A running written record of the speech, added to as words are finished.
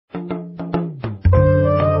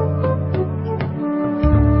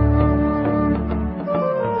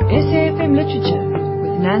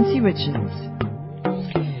Nancy Richards.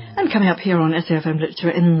 And coming up here on SAFM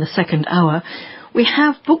Literature in the second hour, we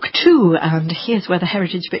have Book 2, and here's where the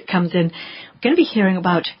heritage bit comes in. We're going to be hearing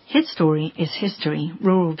about His Story is History,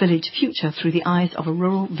 Rural Village Future Through the Eyes of a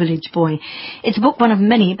Rural Village Boy. It's book one of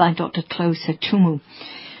many by Dr. Chloe Setumu.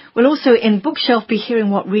 We'll also in Bookshelf be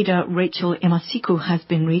hearing what reader Rachel Imasiku has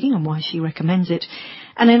been reading and why she recommends it.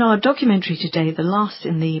 And in our documentary today, the last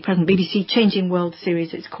in the present BBC Changing World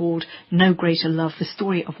series, it's called No Greater Love, the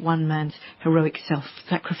story of one man's heroic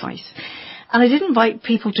self-sacrifice. And I did invite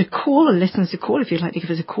people to call, or listeners to call. If you'd like to give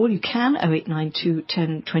us a call, you can, 0892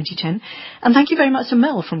 10 2010. And thank you very much to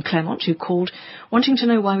Mel from Claremont, who called, wanting to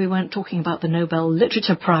know why we weren't talking about the Nobel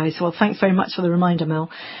Literature Prize. Well, thanks very much for the reminder,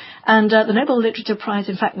 Mel. And the Nobel Literature Prize,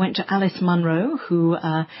 in fact, went to Alice Munro, who,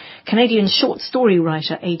 Canadian short story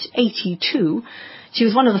writer, aged 82. She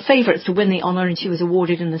was one of the favourites to win the honour, and she was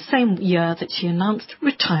awarded in the same year that she announced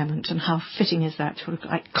retirement. And how fitting is that, sort of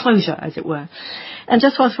like closure, as it were. And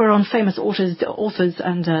just whilst we're on famous authors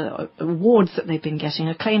and awards that they've been getting,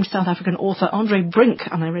 acclaimed South African author Andre Brink,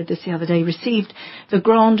 and I read this the other day, received the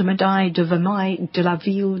Grande Médaille de Vermeil de la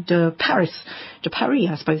Ville de Paris,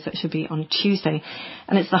 I suppose that should be, on Tuesday.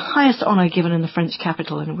 And it's the highest honour given in the French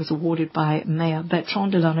capital, and it was awarded by Mayor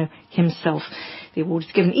Bertrand Delanoë himself. The award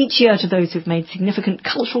is given each year to those who've made significant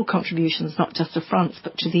cultural contributions, not just to France,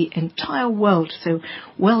 but to the entire world. So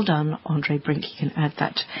well done, Andre Brink. You can add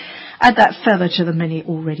that feather to the many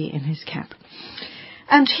already in his cap.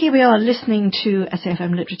 And here we are listening to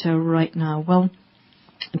SAFM Literature right now. Well,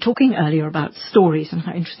 talking earlier about stories, and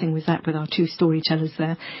how interesting was that with our two storytellers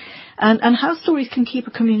there, and how stories can keep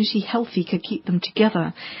a community healthy, can keep them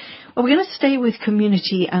together. Well, we're going to stay with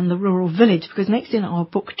community and the rural village, because next in our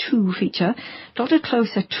Book 2 feature, Dr. Chloe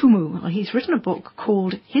Setumu, he's written a book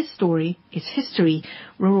called His Story is History,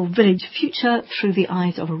 Rural Village Future Through the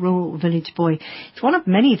Eyes of a Rural Village Boy. It's one of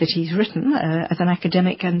many that he's written as an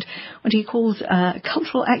academic and what he calls a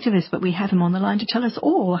cultural activist, but we have him on the line to tell us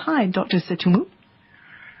all. Hi, Dr. Setumu.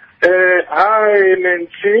 Hi,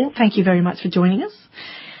 Nancy. Thank you very much for joining us.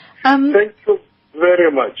 Thank you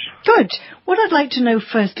very much. Good. What I'd like to know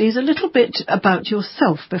firstly is a little bit about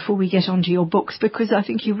yourself before we get on to your books, because I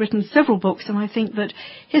think you've written several books and I think that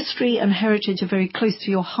history and heritage are very close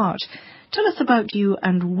to your heart. Tell us about you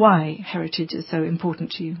and why heritage is so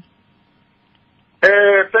important to you.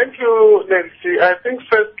 Thank you, Nancy. I think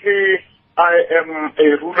firstly, I am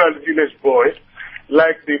a rural village boy.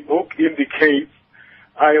 Like the book indicates,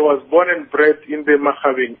 I was born and bred in the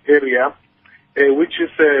Makgabeng area, which is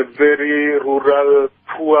a very rural,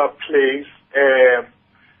 poor place,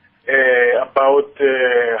 about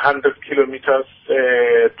 100 kilometers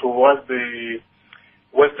towards the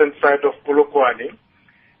western side of Polokwane.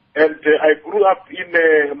 And I grew up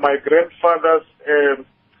in my grandfather's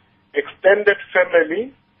extended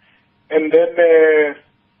family, and then,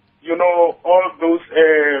 all those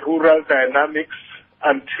rural dynamics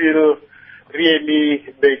until really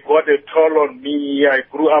they got a toll on me. I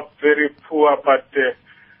grew up very poor, but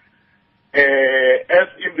as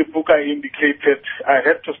in the book I indicated, I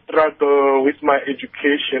had to struggle with my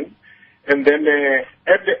education. And then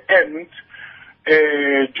at the end,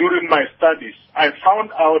 during my studies, I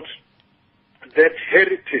found out that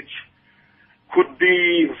heritage could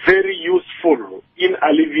be very useful in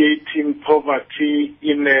alleviating poverty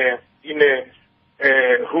in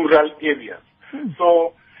rural areas.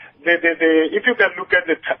 So if you can look at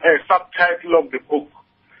the subtitle of the book,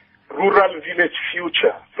 Rural Village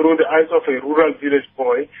Future Through the Eyes of a Rural Village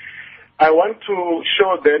Boy, I want to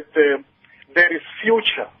show that there is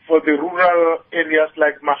future for the rural areas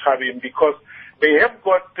like Makgabeng, because they have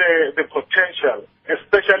got the potential,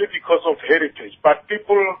 especially because of heritage. But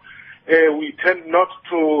people, we tend not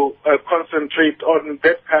to concentrate on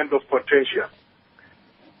that kind of potential.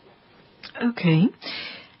 Okay.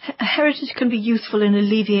 Heritage can be useful in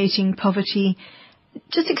alleviating poverty.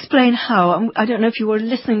 Just explain how. I don't know if you were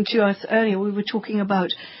listening to us earlier. We were talking about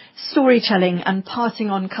storytelling and passing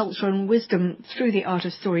on culture and wisdom through the art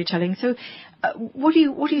of storytelling. So what are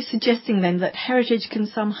you suggesting then, that heritage can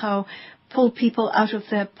somehow pull people out of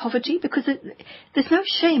their poverty? Because there's no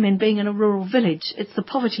shame in being in a rural village. It's the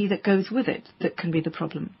poverty that goes with it that can be the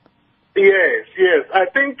problem. Yes. I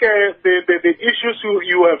think the issues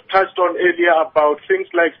you have touched on earlier about things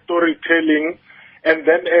like storytelling, and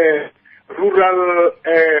then rural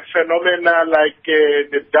phenomena like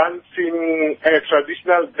the dancing,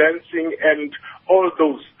 traditional dancing, and all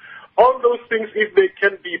those things, if they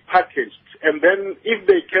can be packaged, and then if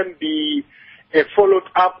they can be followed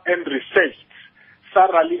up and researched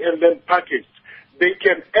thoroughly and then packaged, they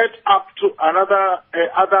can add up to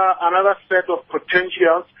another set of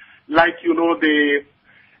potentials, like the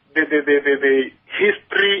the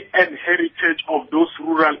history and heritage of those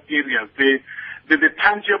rural areas, the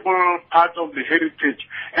tangible part of the heritage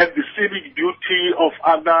and the scenic beauty of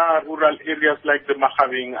other rural areas like the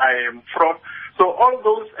Makgabeng I am from. So all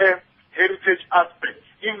those heritage aspects,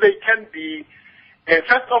 if they can be,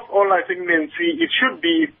 first of all, I think, Nancy, it should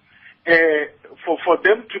be for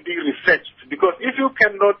them to be researched, because if you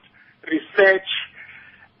cannot research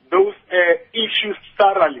those issues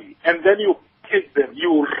thoroughly and then you package them,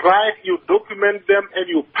 you write, you document them, and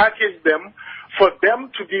you package them for them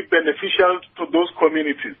to be beneficial to those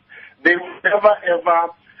communities, they will never ever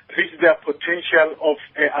reach their potential of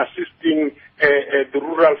assisting the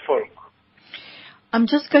rural folk. I'm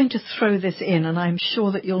just going to throw this in, and I'm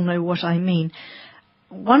sure that you'll know what I mean.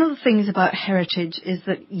 One of the things about heritage is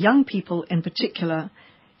that young people in particular,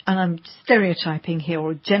 and I'm stereotyping here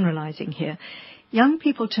or generalizing here, young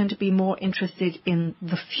people tend to be more interested in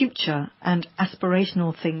the future and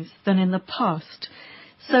aspirational things than in the past.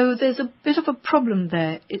 So there's a bit of a problem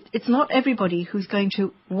there. It's not everybody who's going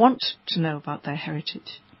to want to know about their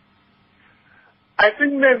heritage. I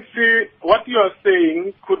think, Nancy, what you are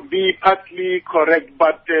saying could be partly correct,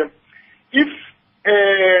 but if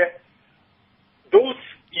those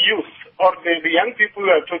youth or the young people we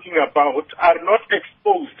are talking about are not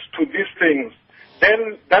exposed to these things,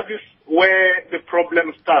 then that is where the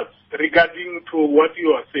problem starts regarding to what you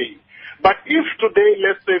are saying. But if today,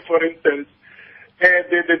 let's say, for instance,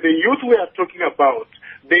 the youth we are talking about,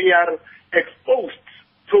 they are exposed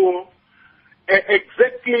to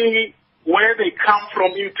exactly where they come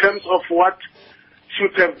from in terms of what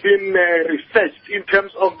should have been researched in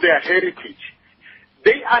terms of their heritage.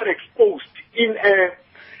 They are exposed in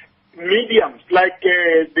mediums like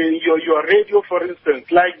your radio, for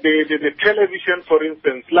instance, like the television, for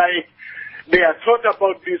instance, like they are taught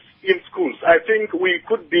about this in schools. I think we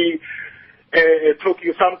could be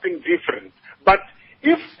talking something different. But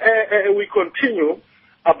if we continue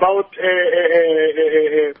about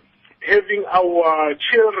having our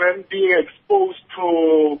children being exposed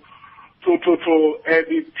to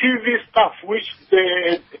the TV stuff, which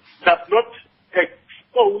does not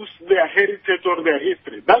expose their heritage or their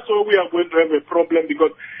history, that's where we are going to have a problem.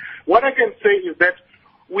 Because what I can say is that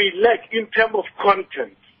we lack in terms of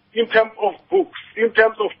content, in terms of books, in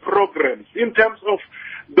terms of programs, in terms of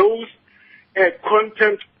those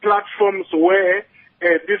content platforms where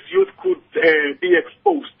this youth could be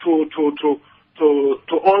exposed to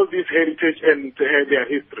all this heritage and their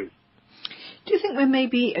history. Do you think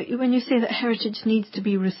when you say that heritage needs to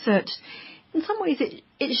be researched, in some ways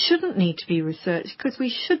it shouldn't need to be researched, because we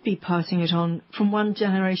should be passing it on from one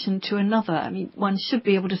generation to another? I mean, one should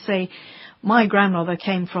be able to say, my grandmother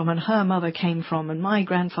came from and her mother came from and my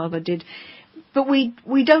grandfather did, but we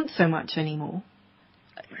don't so much anymore.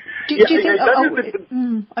 Do you think?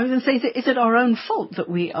 I was going to say, is it our own fault that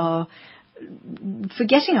we are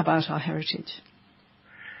forgetting about our heritage?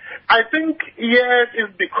 I think, yes,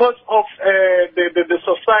 it's because of the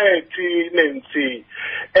society, Nancy.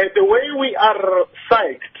 The way we are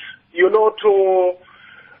psyched, to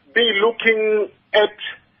be looking at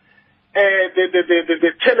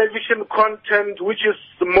the television content, which is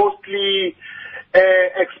mostly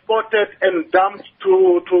exported and dumped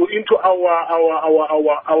into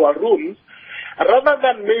our rooms, rather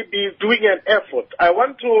than maybe doing an effort. I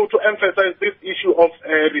want to emphasize this issue of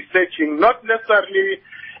researching, not necessarily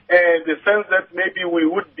the sense that maybe we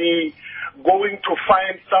would be going to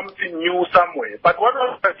find something new somewhere. But what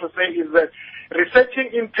I was trying to say is that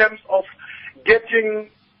researching in terms of getting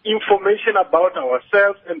information about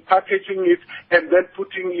ourselves and packaging it and then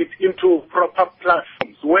putting it into proper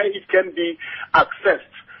platforms where it can be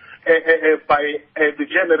accessed by the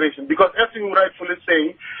generation. Because as you rightfully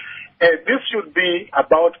say, this should be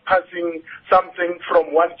about passing something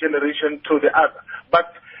from one generation to the other.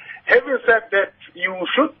 But having said that, you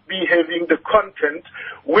should be having the content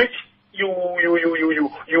which you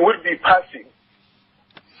will be passing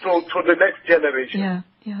to the next generation.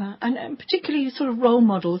 Yeah, and particularly sort of role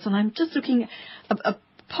models. And I'm just looking,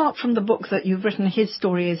 apart from the book that you've written, His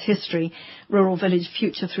Story is History, Rural Village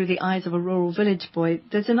Future Through the Eyes of a Rural Village Boy,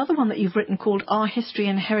 there's another one that you've written called Our History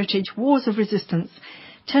and Heritage, Wars of Resistance,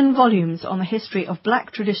 10 volumes on the history of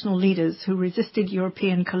black traditional leaders who resisted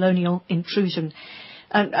European colonial intrusion.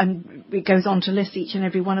 And it goes on to list each and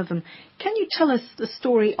every one of them. Can you tell us the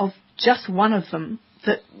story of just one of them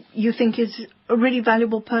that you think is a really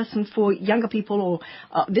valuable person for younger people or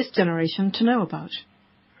this generation to know about?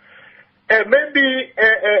 Maybe,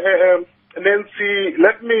 Nancy,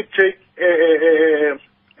 let me take a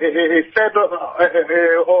set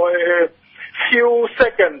or a few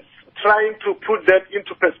seconds trying to put that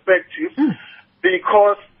into perspective,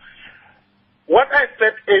 because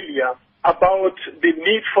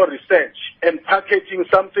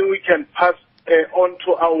can pass on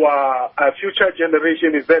to our future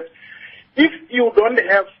generation is that if you don't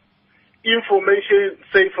have information,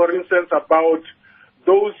 say for instance about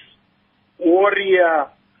those warrior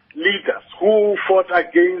leaders who fought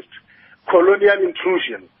against colonial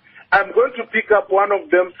intrusion, I'm going to pick up one of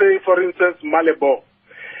them, say for instance Malebo.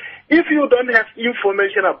 If you don't have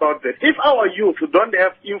information about that, if our youth don't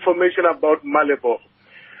have information about Malebo,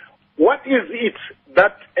 what is it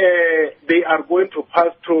that they are going to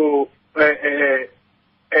pass to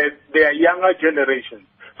their younger generation?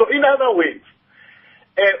 So in other words,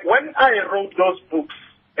 when I wrote those books,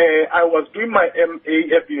 I was doing my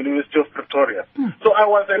MA at the University of Pretoria. So I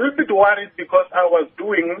was a little bit worried because I was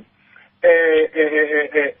doing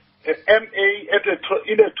a MA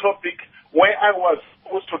in a topic where I was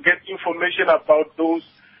supposed to get information about those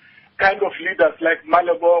kind of leaders like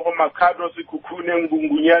Malebo, Makado, Sikukune,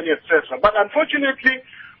 Ngungunyani, etc. But unfortunately,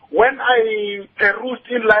 when I perused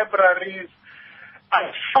in libraries,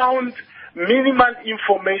 I found minimal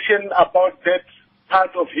information about that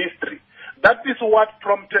part of history. That is what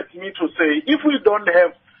prompted me to say, if we don't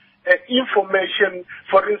have information,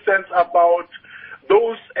 for instance, about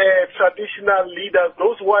those traditional leaders,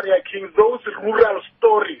 those warrior kings, those rural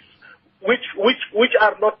stories, which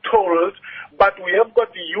are not told, but we have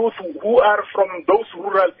got the youth who are from those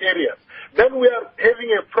rural areas, then we are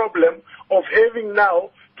having a problem of having now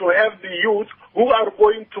to have the youth who are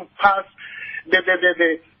going to pass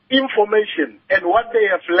the information and what they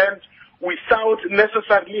have learned without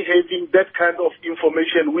necessarily having that kind of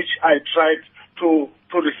information which I tried to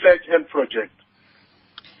research and project.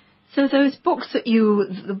 So those books that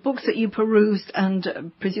you perused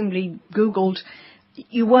and presumably Googled,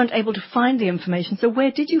 you weren't able to find the information. So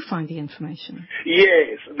where did you find the information?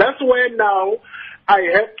 Yes, that's where now I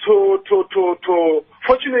had to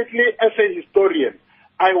fortunately, as a historian,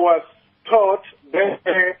 I was taught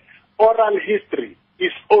that oral history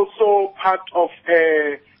is also part of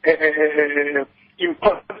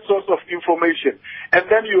important source of information. And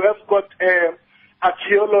then you have got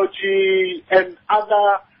archaeology and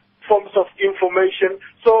other forms of information.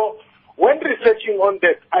 So when researching on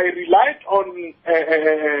that, I relied on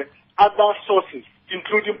other sources,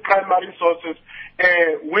 including primary sources,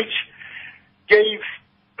 which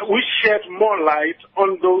shed more light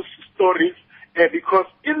on those stories, because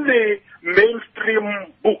in the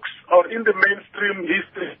mainstream books or in the mainstream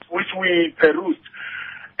history which we perused,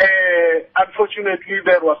 unfortunately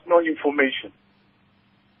there was no information.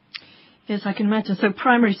 Yes, I can imagine. So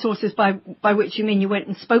primary sources, by which you mean you went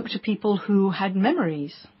and spoke to people who had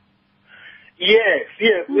memories? Yes.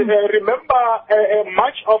 Remember,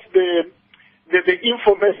 much of the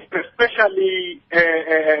information, especially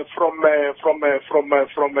from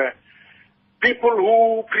people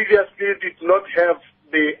who previously did not have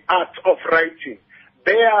the art of writing,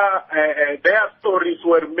 their stories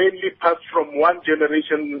were mainly passed from one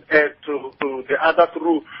generation to the other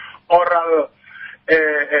through oral,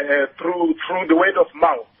 through the word of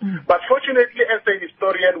mouth. But fortunately, as a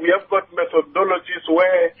historian, we have got methodologies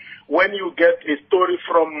where when you get a story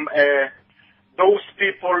from those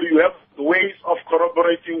people, you have ways of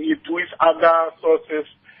corroborating it with other sources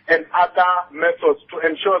and other methods to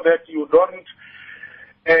ensure that you don't,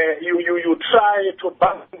 you try to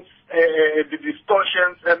balance the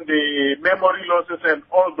distortions and the memory losses and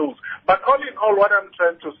all those. But all in all, what I'm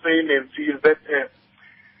trying to say, Nancy, is that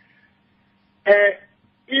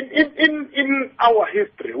in our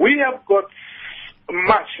history, we have got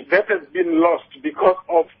much that has been lost because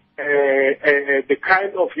of the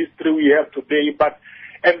kind of history we have today.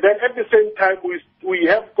 And then at the same time, we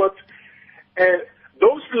have got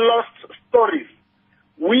those lost stories.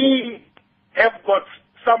 We have got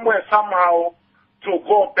somewhere, somehow, to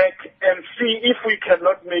go back and see if we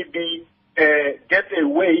cannot maybe get a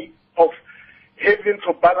way of having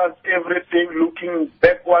to balance everything, looking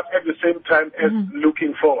backward at the same time as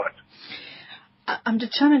looking forward. I'm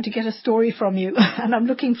determined to get a story from you, and I'm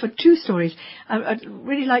looking for two stories. I'd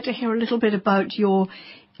really like to hear a little bit about your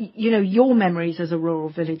memories as a rural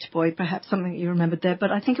village boy, perhaps something that you remembered there.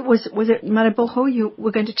 But I think was it Maleboho you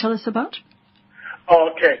were going to tell us about?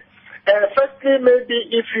 Okay. Firstly, maybe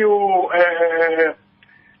if you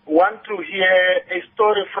want to hear a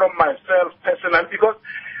story from myself personally, because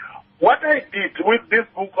what I did with this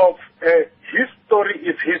book of History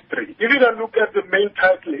is History, if you can look at the main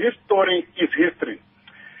title, History is History,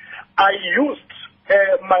 I used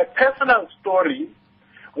my personal story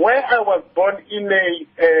where I was born in a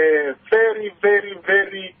very, very,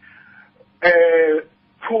 very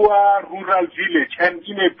poor rural village and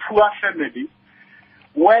in a poor family,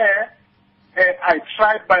 I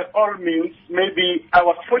tried by all means, maybe I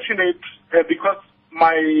was fortunate because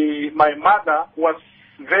my mother was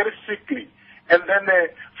very sickly, and then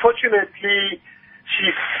fortunately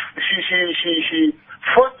she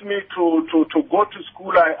forced me to go to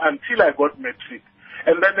school until I got matric.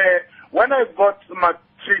 And then when I got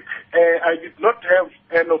matric, I did not have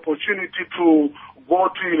an opportunity to go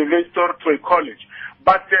to university or to a college.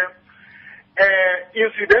 But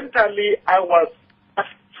incidentally, I was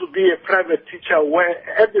asked to be a private teacher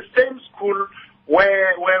at the same school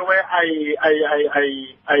where I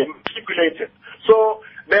matriculated. So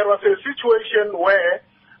there was a situation where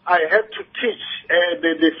I had to teach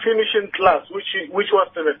the finishing class, which was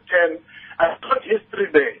the 10. I taught history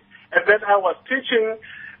there, and then I was teaching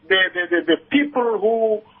the people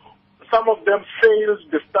who, some of them failed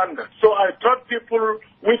the standard. So I taught people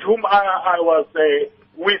with whom I was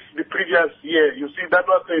with the previous year. You see, that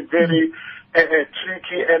was a very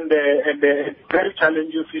tricky and very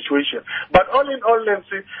challenging situation. But all in all,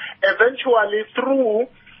 Nancy, eventually through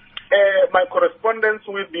my correspondence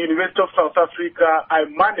with the University of South Africa, I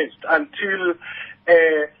managed until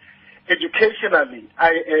educationally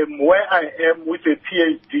I am where I am with a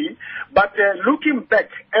PhD. But looking back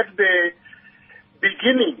at the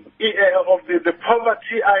beginning of the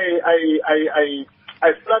poverty I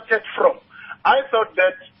started from, I thought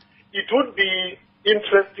that it would be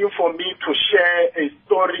interesting for me to share a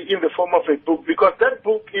story in the form of a book, because that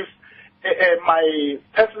book is my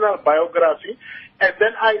personal biography, and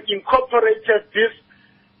then I incorporated this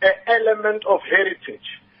element of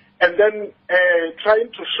heritage, and then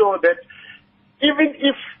trying to show that even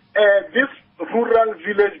if this rural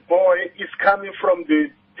village boy is coming from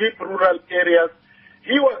the deep rural areas,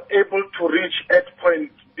 he was able to reach at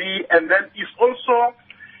point B, and then is also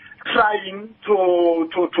trying to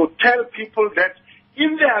tell people that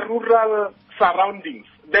in their rural surroundings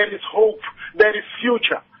there is hope, there is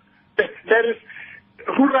future, there is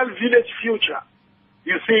rural village future.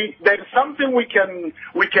 You see, there is something we can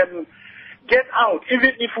get out,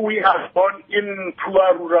 even if we are born in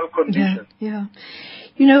poor rural conditions. Yeah.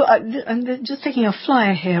 You know, I'm just taking a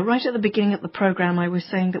flyer here. Right at the beginning of the program, I was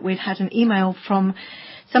saying that we'd had an email from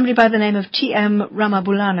somebody by the name of T.M.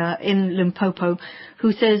 Ramabulana in Limpopo,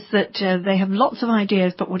 who says that they have lots of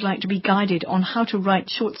ideas but would like to be guided on how to write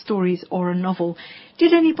short stories or a novel.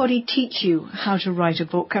 Did anybody teach you how to write a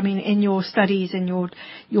book? I mean, in your studies, in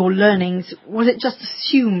your learnings, was it just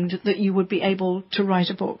assumed that you would be able to write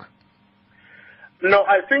a book? No,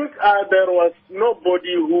 I think there was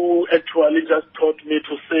nobody who actually just taught me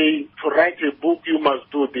to say, to write a book, you must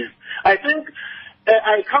do this. I think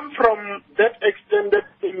I come from that extended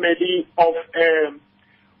family of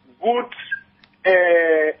good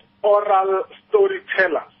oral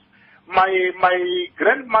storytellers. My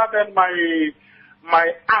grandmother and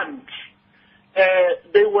my aunt,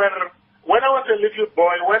 they were, when I was a little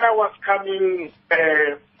boy, when I was coming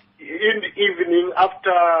in the evening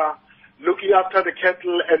after looking after the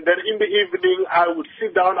cattle, and then in the evening I would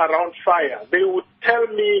sit down around fire. They would tell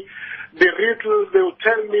me the riddles, they would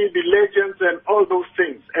tell me the legends and all those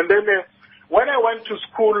things. And then when I went to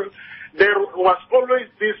school, there was always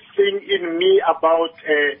this thing in me about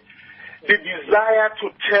the desire to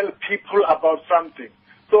tell people about something.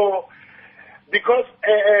 So, because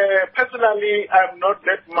personally I'm not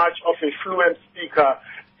that much of a fluent speaker,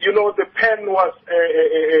 you know, the pen was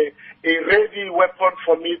a ready weapon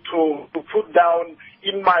for me to put down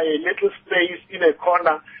in my little space in a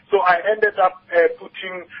corner. So I ended up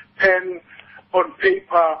putting pen on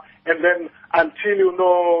paper, and then until, you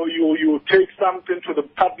know, you take something to the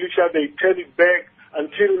publisher, they turn it back,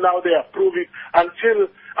 until now they approve it, until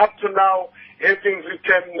up to now having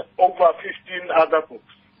written over 15 other books.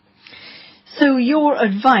 So your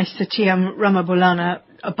advice to T.M. Ramabulana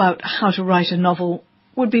about how to write a novel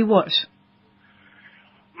would be what?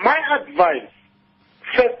 My advice,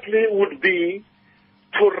 firstly, would be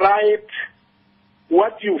to write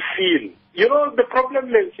what you feel. You know, the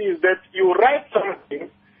problem, Nancy, is that you write something,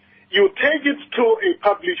 you take it to a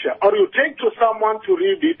publisher, or you take to someone to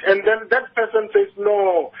read it, and then that person says,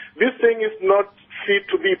 no, this thing is not fit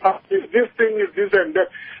to be published, this thing is this and that.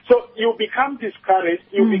 So you become discouraged,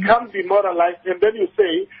 you become demoralized, and then you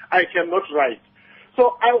say, I cannot write.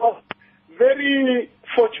 So I was very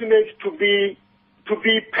fortunate to be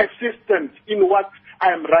persistent in what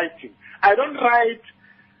I am writing. I don't write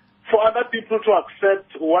for other people to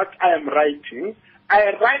accept what I am writing.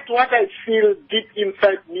 I write what I feel deep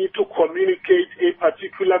inside me to communicate a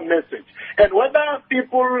particular message. And whether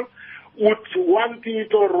people would want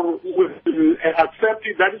it or would accept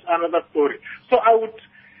it, that is another story. So I would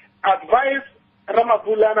advise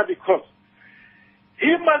Ramabulana, because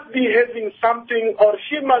he must be having something, or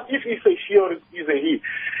she must, if it's a she or is a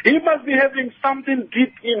he must be having something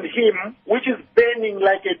deep in him which is burning,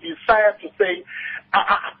 like a desire to say,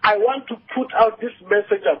 I want to put out this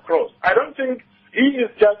message across. I don't think he is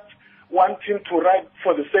just wanting to write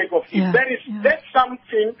for the sake of him. There's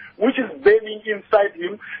something which is burning inside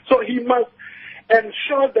him, so he must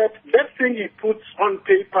ensure that that thing he puts on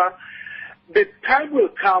paper, the time will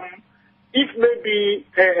come if maybe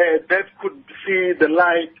that could see the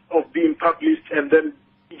light of being published and then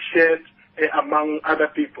be shared among other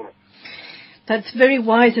people. That's very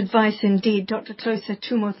wise advice indeed, Dr. Close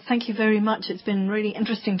Setumo. Thank you very much. It's been really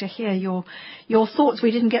interesting to hear your thoughts.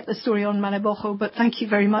 We didn't get the story on Maleboho, but thank you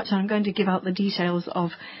very much. I'm going to give out the details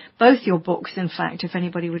of both your books, in fact, if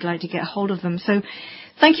anybody would like to get hold of them. So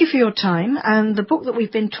thank you for your time. And the book that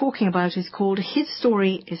we've been talking about is called His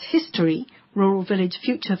Story is History, Rural Village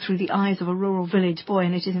Future Through the Eyes of a Rural Village Boy.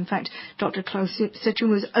 And it is, in fact, Dr. Close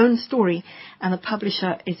Setumo's own story, and the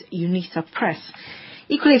publisher is UNISA Press.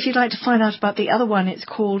 Equally, if you'd like to find out about the other one, it's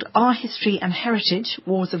called Our History and Heritage,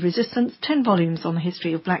 Wars of Resistance, 10 volumes on the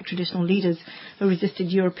history of black traditional leaders who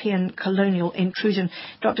resisted European colonial intrusion.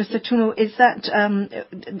 Dr. Setumo, is that,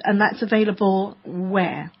 and that's available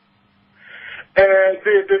where?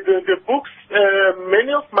 The books,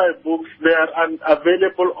 many of my books, they are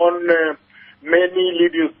available on many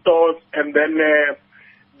leading stores, and then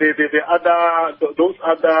those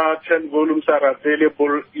other 10 volumes are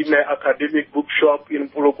available in an academic bookshop in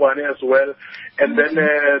Polokwane as well. And then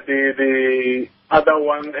the other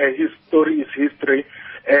one, His Story is History,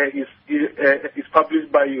 is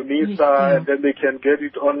published by UNISA, and then they can get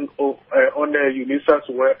it on UNISA's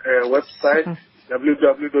website,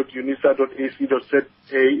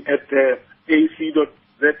 www.unisa.ac.za, at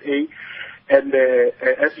ac.za, and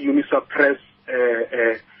at UNISA Press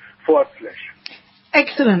 /.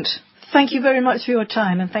 Excellent. Thank you very much for your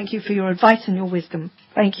time, and thank you for your advice and your wisdom.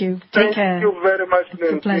 Thank you. Take care. Thank you very much,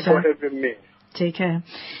 Nancy, for having me. Take care.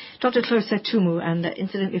 Dr. Close Setumo, and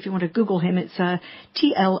incidentally, if you want to Google him, it's Tlousetumu.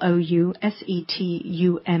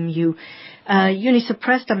 UNISA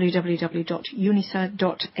Press,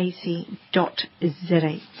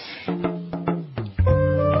 www.unisa.ac.za.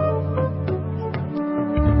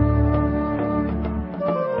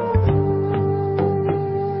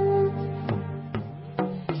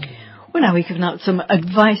 Now we've given out some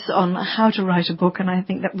advice on how to write a book, and I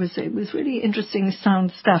think it was really interesting,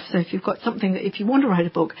 sound stuff. So if you've got something that, if you want to write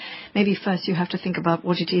a book, maybe first you have to think about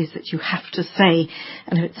what it is that you have to say,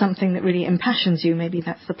 and if it's something that really impassions you, maybe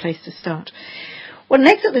that's the place to start. Well,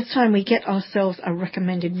 next at this time, we get ourselves a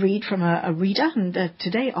recommended read from a reader, and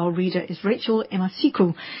today our reader is Rachel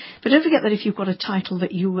Imasiku. But don't forget that if you've got a title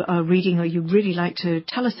that you are reading or you'd really like to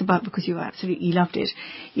tell us about because you absolutely loved it,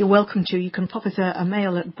 you're welcome to. You can pop us a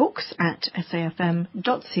mail at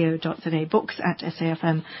books@safm.co.za,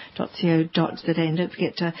 books@safm.co.za. And don't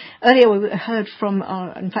forget, earlier we heard from,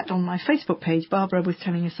 in fact, on my Facebook page, Barbara was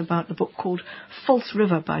telling us about the book called False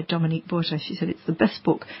River by Dominique Botha. She said it's the best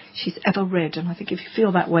book she's ever read, and I think if you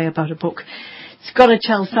feel that way about a book, it's got to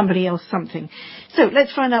tell somebody else something. So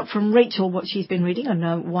let's find out from Rachel what she's been reading and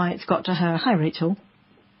why it's got to her. Hi, Rachel.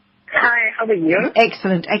 Hi, how are you?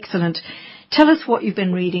 Excellent, excellent. Tell us what you've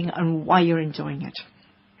been reading and why you're enjoying it.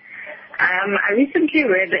 I recently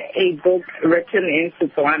read a book written in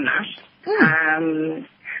Setswana, and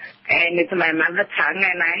it's my mother tongue,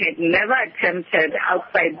 and I had never attempted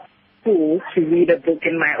outside school to read a book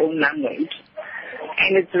in my own language.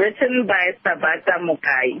 And it's written by Sabata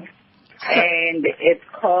Mokai, and it's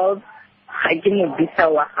called Hakimubisa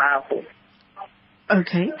Wahaho.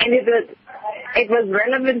 Okay. And it was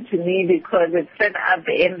relevant to me because it's set up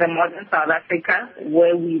in the modern South Africa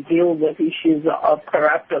where we deal with issues of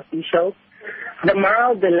corrupt officials. The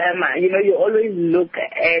moral dilemma, you always look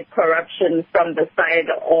at corruption from the side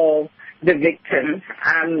of the victim.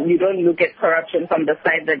 You don't look at corruption from the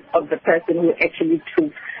side of the person who actually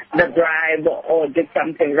took the bribe or did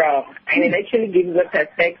something wrong. And it actually gives a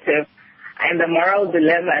perspective and the moral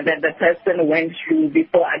dilemma that the person went through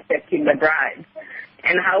before accepting the bribe,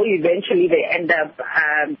 and how eventually they end up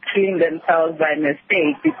killing themselves by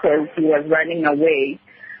mistake because he was running away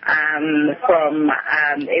from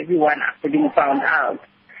everyone after being found out.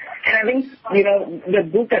 And I think, the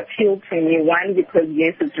book appealed to me, one, because,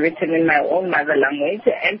 yes, it's written in my own mother language,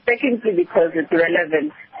 and secondly, because it's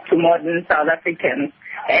relevant to modern South Africans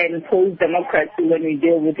and post-democracy when we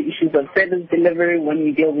deal with issues of service delivery, when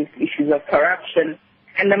we deal with issues of corruption,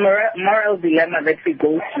 and the moral dilemma that we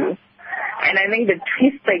go through. And I think the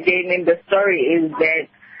twist again in the story is that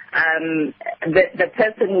the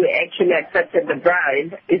person who actually accepted the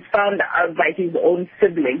bribe is found out by his own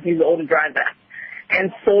sibling, his own brother.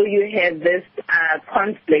 And so you had this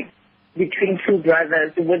conflict between two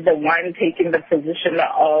brothers, with the one taking the position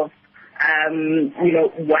of,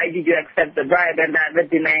 why did you accept the bribe, and the other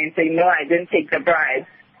denying, saying, no, I didn't take the bribe.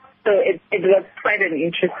 So it was quite an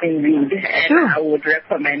interesting read, and Sure. I would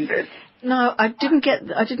recommend it. No, I didn't get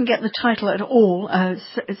the title at all.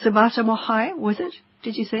 Sabata Mohai, was it?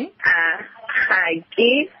 Did you say?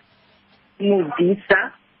 Haki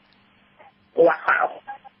Modisa Wahao.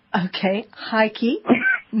 Okay, Haki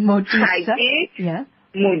Modisa. Haki Yeah.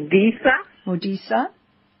 Modisa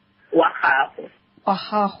Wahao.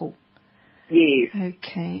 Wahao. Yes.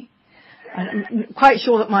 Okay. I'm quite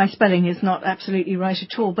sure that my spelling is not absolutely right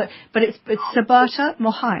at all, but it's Sabata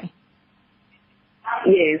Mohai.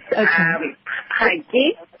 Yes. Okay.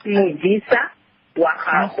 Haki Modisa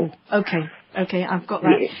Wahao. Okay, I've got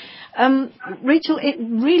that. Rachel, it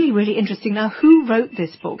really, really interesting. Now, who wrote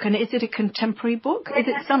this book? And is it a contemporary book? Is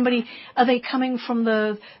it somebody, are they coming from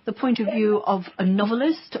the point of view of a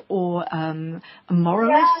novelist or a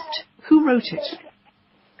moralist? Who wrote it?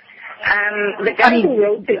 The guy who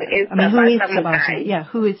wrote it is Sabata Mohai. Yeah,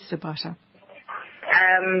 who is Sabata?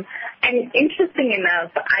 And interesting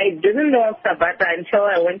enough, I didn't know of Sabata until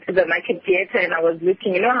I went to the Market Theatre and I was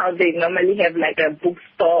looking, you know how they normally have like a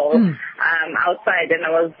bookstore outside, and I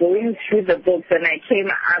was going through the books and I came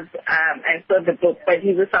up and saw the book. But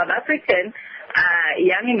he's a South African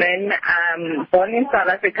young man, born in South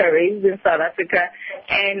Africa, raised in South Africa,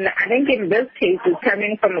 and I think in this case it's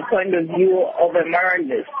coming from a point of view of a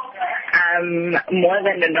moralist. More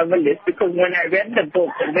than a novelist, because when I read the book,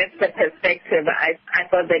 that's the perspective I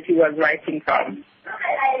thought that he was writing from.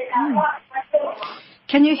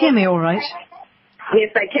 Can you hear me all right?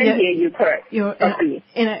 Yes, I can hear you correct. You're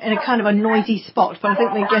in a kind of a noisy spot, but I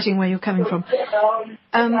think we're getting where you're coming from.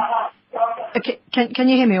 Okay, can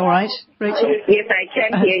you hear me all right, Rachel? Yes, I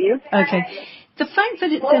can hear you. Okay. The fact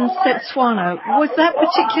that it's in Setswana, was that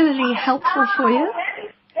particularly helpful for you?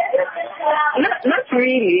 Not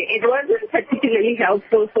really. It wasn't particularly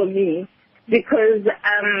helpful for me because,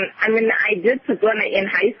 I did Setswana in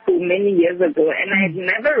high school many years ago, and I had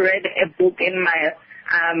never read a book in my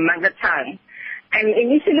mother tongue. And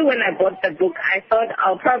initially when I bought the book, I thought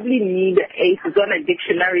I'll probably need a Setswana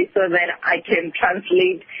dictionary so that I can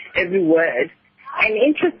translate every word. And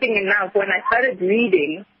interesting enough, when I started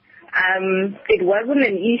reading, it wasn't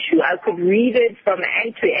an issue. I could read it from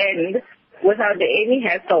end to end without any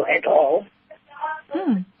hassle at all.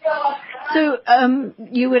 So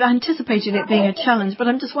you would anticipated it being a challenge, but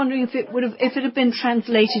I'm just wondering if it had been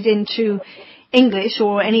translated into English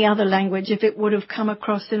or any other language, if it would have come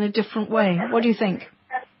across in a different way. What do you think?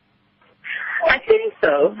 I think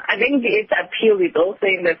so. I think its appeal is also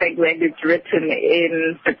in the fact that it's written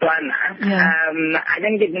in Setswana. Yeah. I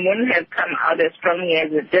think it wouldn't have come out as strongly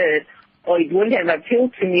as it did, or it wouldn't have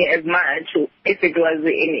appealed to me as much if it was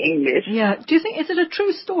in English. Yeah. Do you think, is it a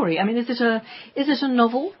true story? I mean, is it a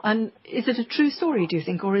novel? And is it a true story, do you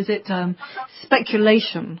think? Or is it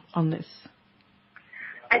speculation on this?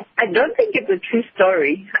 I don't think it's a true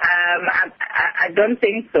story. I don't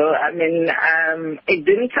think so. I mean, it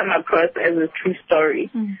didn't come across as a true story.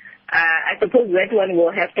 I suppose that one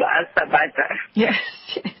will have to ask Sabata. Yes.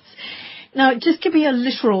 Now, just give me a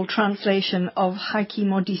literal translation of Haki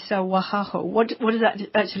Modisa Wahao. What does that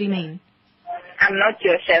actually mean? I'm not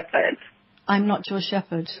your shepherd. I'm not your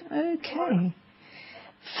shepherd. Okay.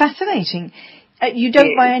 Fascinating. You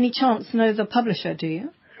don't by any chance know the publisher, do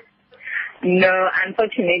you? No,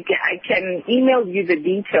 unfortunately, I can email you the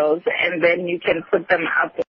details and then you can put them up